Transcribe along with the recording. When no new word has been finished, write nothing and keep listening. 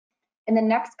In the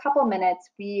next couple minutes,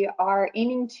 we are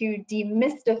aiming to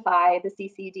demystify the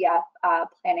CCDF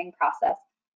planning process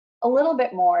a little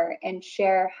bit more and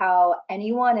share how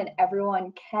anyone and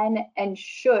everyone can and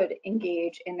should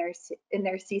engage in their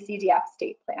CCDF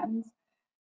state plans.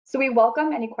 So we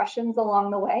welcome any questions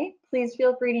along the way. Please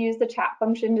feel free to use the chat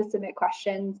function to submit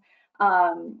questions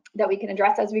that we can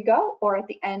address as we go or at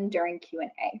the end during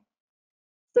Q&A.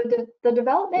 So the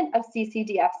development of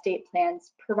CCDF state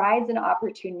plans provides an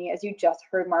opportunity, as you just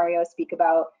heard Mario speak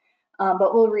about,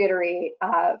 but we'll reiterate,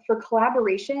 for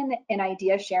collaboration and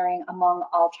idea sharing among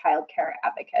all childcare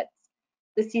advocates.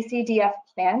 The CCDF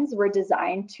plans were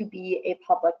designed to be a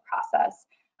public process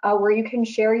where you can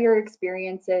share your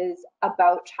experiences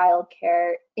about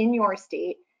childcare in your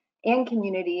state and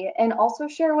community, and also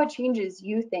share what changes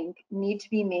you think need to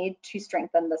be made to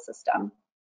strengthen the system.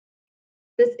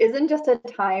 This isn't just a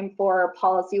time for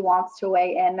policy wonks to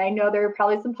weigh in. I know there are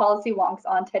probably some policy wonks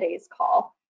on today's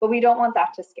call, but we don't want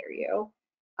that to scare you.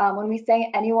 When we say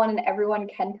anyone and everyone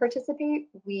can participate,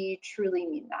 we truly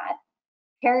mean that.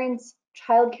 Parents,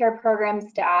 childcare program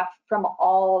staff from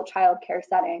all childcare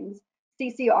settings,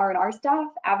 CCR and our staff,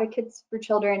 advocates for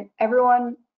children,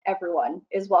 everyone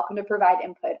is welcome to provide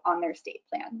input on their state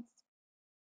plans.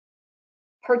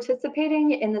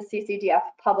 Participating in the CCDF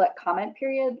public comment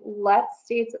period lets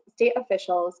state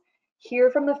officials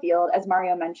hear from the field, as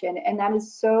Mario mentioned, and that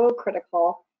is so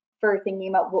critical for thinking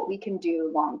about what we can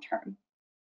do long term.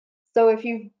 So if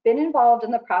you've been involved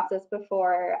in the process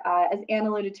before, as Anne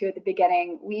alluded to at the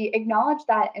beginning, we acknowledge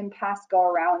that in past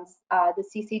go-arounds, the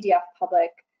CCDF public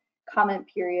comment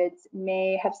periods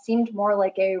may have seemed more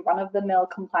like a run-of-the-mill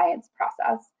compliance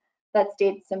process that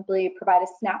states simply provide a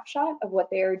snapshot of what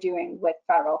they are doing with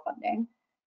federal funding.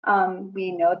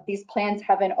 We know that these plans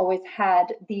haven't always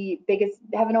been the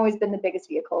biggest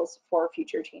vehicles for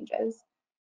future changes.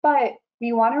 But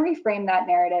we want to reframe that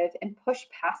narrative and push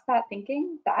past that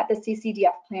thinking that the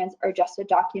CCDF plans are just a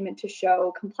document to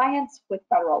show compliance with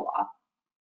federal law.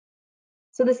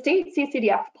 So the state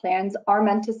CCDF plans are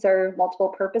meant to serve multiple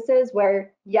purposes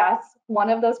where, yes, one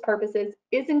of those purposes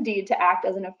is indeed to act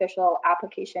as an official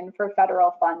application for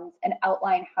federal funds and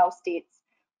outline how states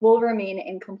will remain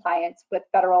in compliance with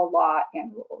federal law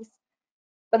and rules.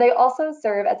 But they also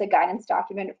serve as a guidance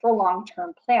document for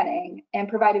long-term planning and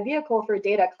provide a vehicle for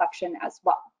data collection as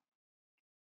well.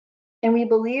 And we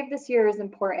believe this year is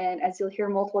important, as you'll hear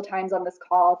multiple times on this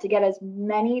call, to get as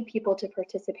many people to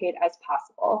participate as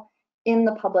possible in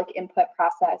the public input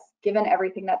process, given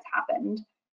everything that's happened.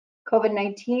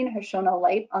 COVID-19 has shown a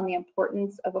light on the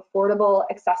importance of affordable,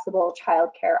 accessible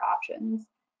childcare options.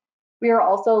 We are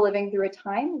also living through a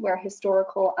time where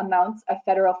historical amounts of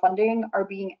federal funding are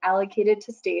being allocated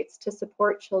to states to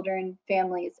support children,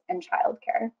 families, and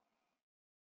childcare.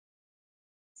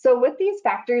 So with these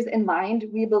factors in mind,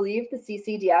 we believe the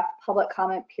CCDF public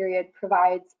comment period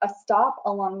provides a stop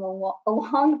along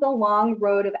the long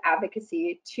road of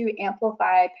advocacy to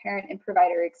amplify parent and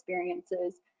provider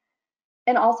experiences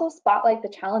and also spotlight the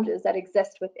challenges that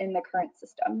exist within the current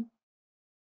system.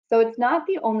 So it's not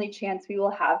the only chance we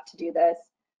will have to do this,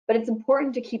 but it's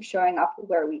important to keep showing up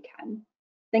where we can.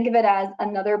 Think of it as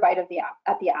another bite at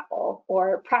the apple,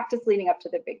 or practice leading up to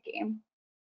the big game.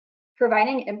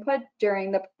 Providing input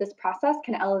during this process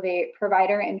can elevate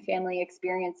provider and family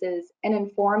experiences and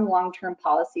inform long-term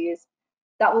policies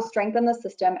that will strengthen the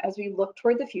system as we look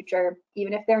toward the future,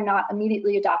 even if they're not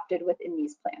immediately adopted within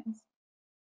these plans.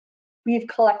 We've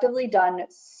collectively done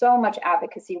so much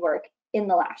advocacy work in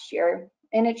the last year,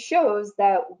 and it shows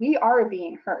that we are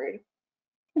being heard.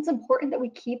 It's important that we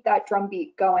keep that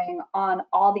drumbeat going on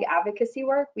all the advocacy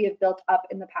work we have built up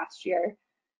in the past year.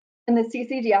 And the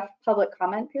CCDF public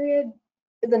comment period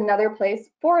is another place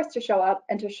for us to show up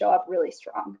and to show up really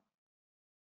strong.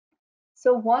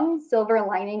 So one silver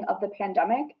lining of the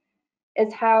pandemic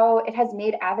is how it has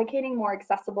made advocating more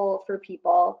accessible for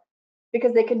people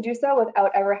because they can do so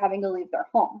without ever having to leave their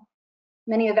home.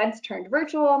 Many events turned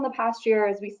virtual in the past year,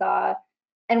 as we saw,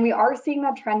 and we are seeing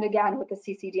that trend again with the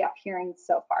CCDF hearings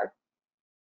so far.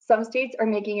 Some states are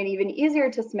making it even easier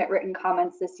to submit written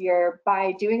comments this year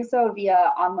by doing so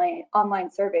via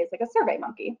online surveys like a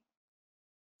SurveyMonkey.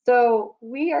 So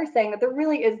we are saying that there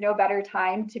really is no better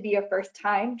time to be a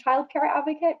first-time childcare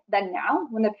advocate than now,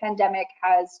 when the pandemic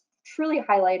has truly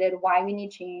highlighted why we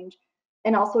need change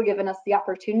and also given us the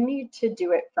opportunity to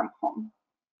do it from home.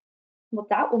 With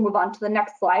that, we'll move on to the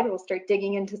next slide. We'll start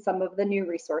digging into some of the new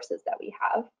resources that we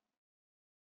have.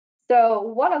 So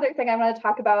one other thing I want to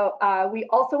talk about, we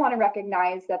also want to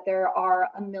recognize that there are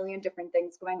a million different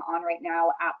things going on right now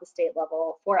at the state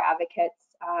level for advocates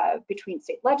between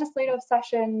state legislative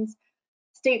sessions,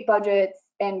 state budgets,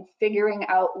 and figuring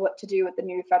out what to do with the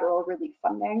new federal relief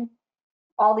funding.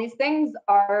 All these things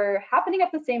are happening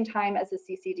at the same time as the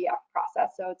CCDF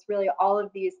process. So it's really all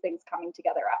of these things coming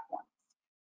together at once.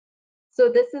 So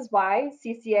this is why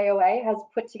CCAOA has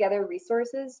put together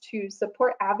resources to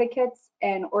support advocates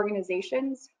and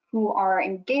organizations who are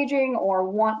engaging or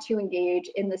want to engage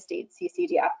in the state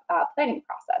CCDF planning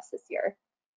process this year.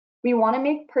 We want to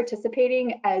make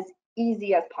participating as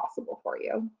easy as possible for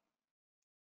you.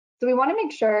 So we want to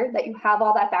make sure that you have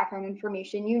all that background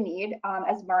information you need,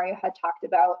 as Mario had talked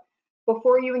about,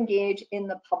 before you engage in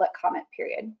the public comment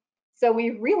period. So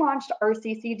we've relaunched our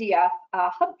CCDF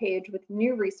hub page with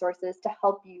new resources to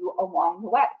help you along the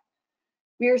way.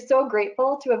 We are so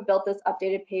grateful to have built this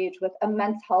updated page with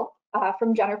immense help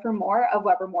from Jennifer Moore of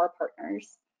Weber Moore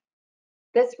Partners.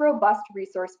 This robust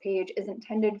resource page is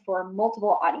intended for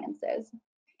multiple audiences: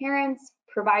 parents,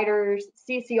 providers,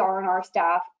 CCR&R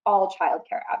staff, all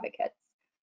childcare advocates.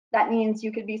 That means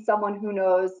you could be someone who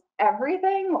knows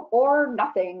everything or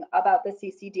nothing about the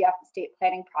CCDF state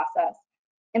planning process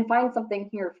and find something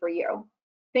here for you.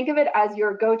 Think of it as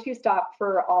your go-to stop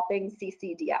for all things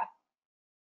CCDF.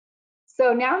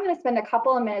 So now I'm going to spend a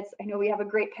couple of minutes. I know we have a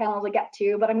great panel to get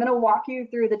to, but I'm going to walk you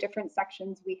through the different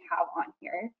sections we have on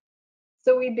here.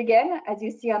 So we begin, as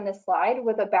you see on this slide,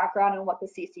 with a background on what the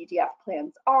CCDF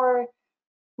plans are.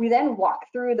 We then walk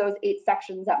through those 8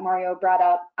 sections that Mario brought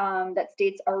up that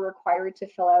states are required to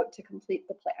fill out to complete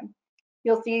the plan.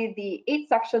 You'll see the 8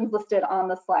 sections listed on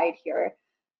the slide here.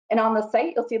 And on the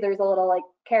site, you'll see there's a little like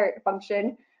caret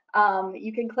function.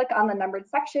 You can click on the numbered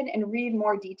section and read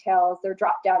more details. They're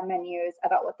drop-down menus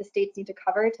about what the states need to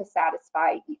cover to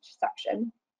satisfy each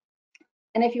section.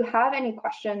 And if you have any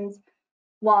questions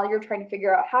while you're trying to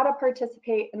figure out how to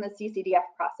participate in the CCDF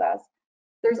process,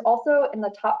 there's also in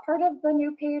the top part of the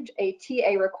new page a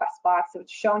TA request box. So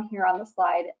it's shown here on the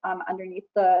slide underneath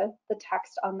the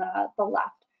text on the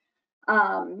left.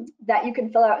 That you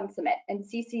can fill out and submit, and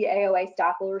CCAOA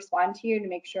staff will respond to you to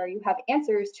make sure you have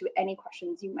answers to any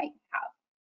questions you might have.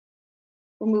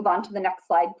 We'll move on to the next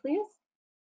slide, please.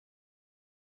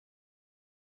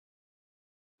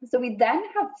 So we then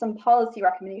have some policy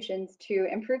recommendations to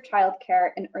improve childcare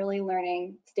and early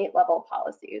learning state-level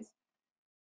policies.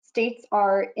 States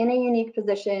are in a unique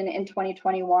position in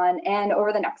 2021 and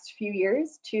over the next few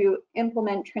years to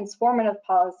implement transformative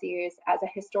policies as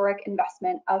a historic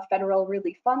investment of federal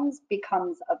relief funds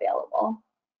becomes available.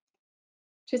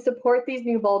 To support these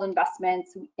new bold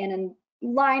investments in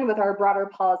line with our broader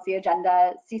policy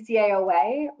agenda,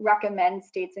 CCAOA recommends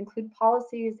states include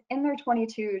policies in their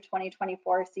 22-2024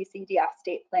 CCDF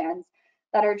state plans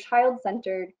that are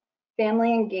child-centered,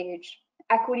 family-engaged,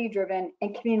 equity-driven,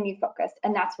 and community-focused,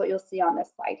 and that's what you'll see on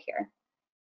this slide here.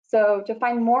 So to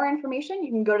find more information,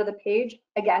 you can go to the page.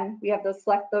 Again, we have those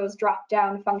select those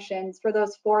drop-down functions for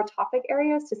those 4 topic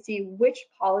areas to see which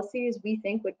policies we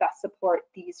think would best support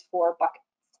these 4 buckets.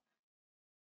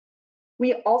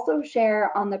 We also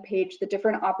share on the page the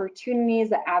different opportunities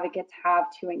that advocates have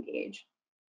to engage.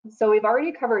 So we've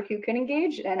already covered who can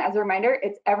engage, and as a reminder,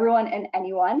 it's everyone and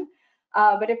anyone.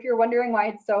 But if you're wondering why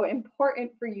it's so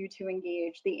important for you to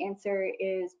engage, the answer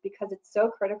is because it's so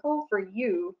critical for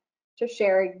you to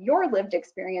share your lived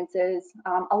experiences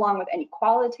along with any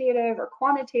qualitative or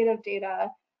quantitative data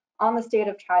on the state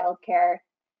of childcare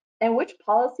and which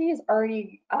policies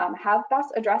already have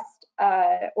best addressed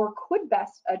or could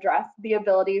best address the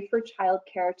ability for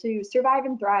childcare to survive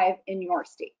and thrive in your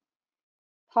state.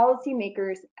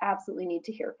 Policymakers absolutely need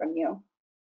to hear from you.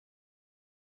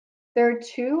 There are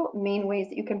 2 main ways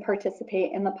that you can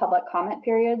participate in the public comment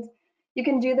periods. You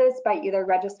can do this by either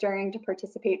registering to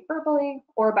participate verbally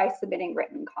or by submitting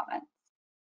written comments.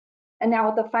 And now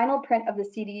with the final print of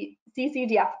the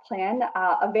CCDF plan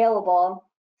available,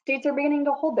 states are beginning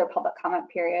to hold their public comment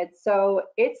periods. So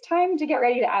it's time to get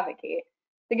ready to advocate.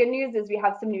 The good news is we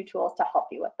have some new tools to help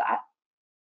you with that.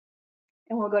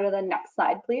 And we'll go to the next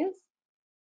slide, please.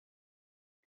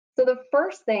 So the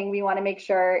first thing we want to make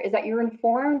sure is that you're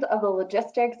informed of the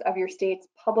logistics of your state's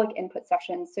public input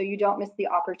sessions so you don't miss the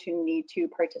opportunity to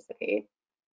participate.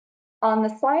 On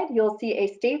the slide, you'll see a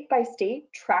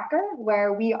state-by-state tracker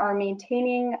where we are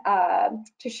maintaining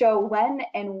to show when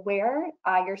and where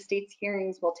your state's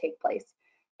hearings will take place,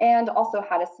 and also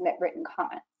how to submit written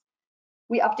comments.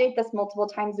 We update this multiple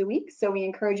times a week, so we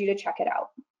encourage you to check it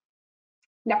out.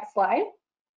 Next slide.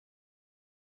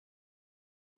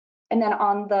 And then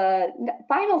on the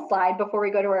final slide, before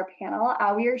we go to our panel,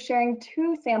 we are sharing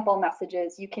 2 sample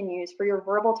messages you can use for your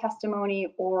verbal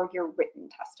testimony or your written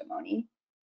testimony.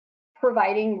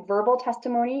 Providing verbal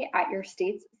testimony at your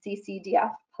state's CCDF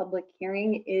public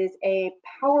hearing is a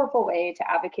powerful way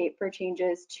to advocate for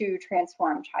changes to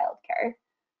transform childcare.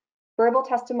 Verbal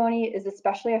testimony is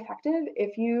especially effective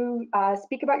if you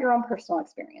speak about your own personal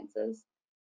experiences.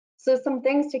 So some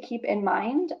things to keep in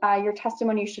mind, your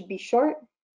testimony should be short,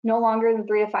 no longer than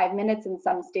 3 to 5 minutes in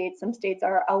some states. Some states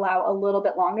allow a little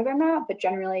bit longer than that, but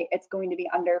generally it's going to be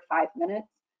under 5 minutes.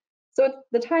 So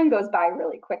the time goes by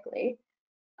really quickly.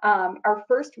 Our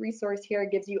first resource here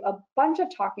gives you a bunch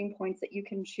of talking points that you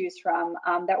can choose from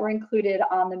that were included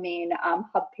on the main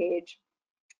hub page.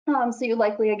 So you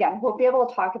likely, again, won't be able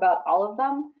to talk about all of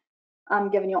them,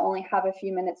 given you'll only have a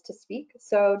few minutes to speak.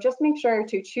 So just make sure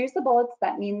to choose the bullets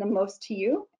that mean the most to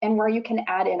you and where you can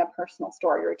add in a personal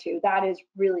story or two. That is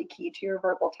really key to your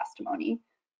verbal testimony.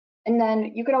 And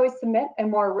then you can always submit a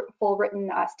more full written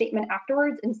statement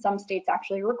afterwards, and some states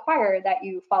actually require that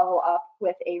you follow up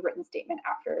with a written statement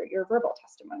after your verbal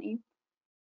testimony.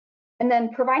 And then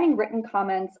providing written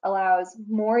comments allows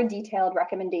more detailed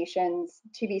recommendations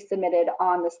to be submitted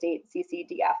on the state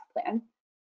CCDF plan.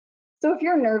 So if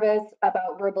you're nervous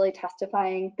about verbally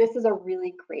testifying, this is a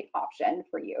really great option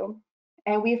for you.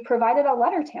 And we've provided a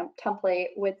letter template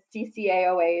with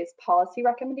CCAOA's policy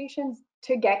recommendations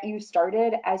to get you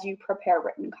started as you prepare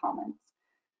written comments.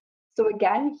 So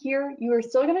again, here you are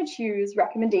still going to choose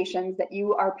recommendations that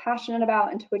you are passionate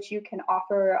about and to which you can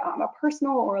offer a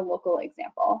personal or a local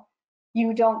example.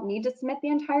 You don't need to submit the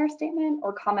entire statement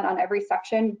or comment on every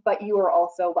section, but you are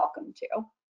also welcome to.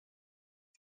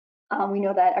 We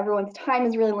know that everyone's time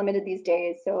is really limited these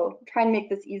days, so try and make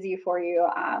this easy for you.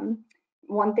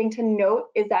 One thing to note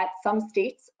is that some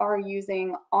states are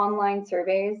using online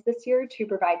surveys this year to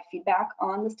provide feedback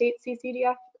on the state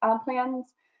CCDF plans.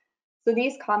 So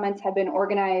these comments have been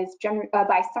organized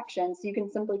by sections. So you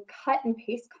can simply cut and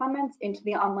paste comments into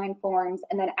the online forms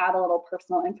and then add a little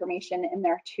personal information in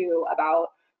there too about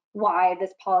why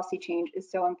this policy change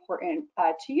is so important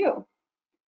to you,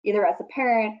 either as a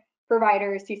parent,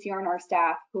 provider, CCR&R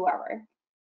staff, whoever.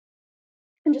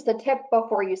 And just a tip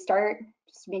before you start,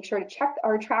 just make sure to check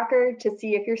our tracker to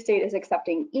see if your state is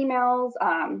accepting emails.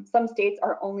 Some states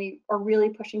are really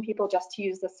pushing people just to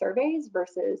use the surveys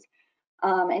versus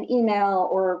an email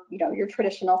or your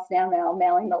traditional snail mail,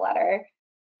 mailing the letter.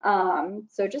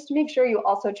 So just make sure you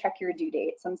also check your due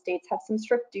date. Some states have some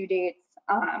strict due dates,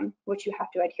 which you have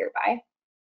to adhere by.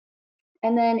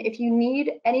 And then if you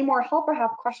need any more help or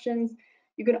have questions,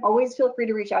 you can always feel free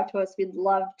to reach out to us. We'd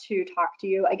love to talk to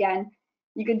you. Again,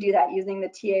 you can do that using the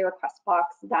TA request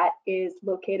box that is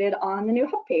located on the new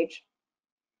hub page.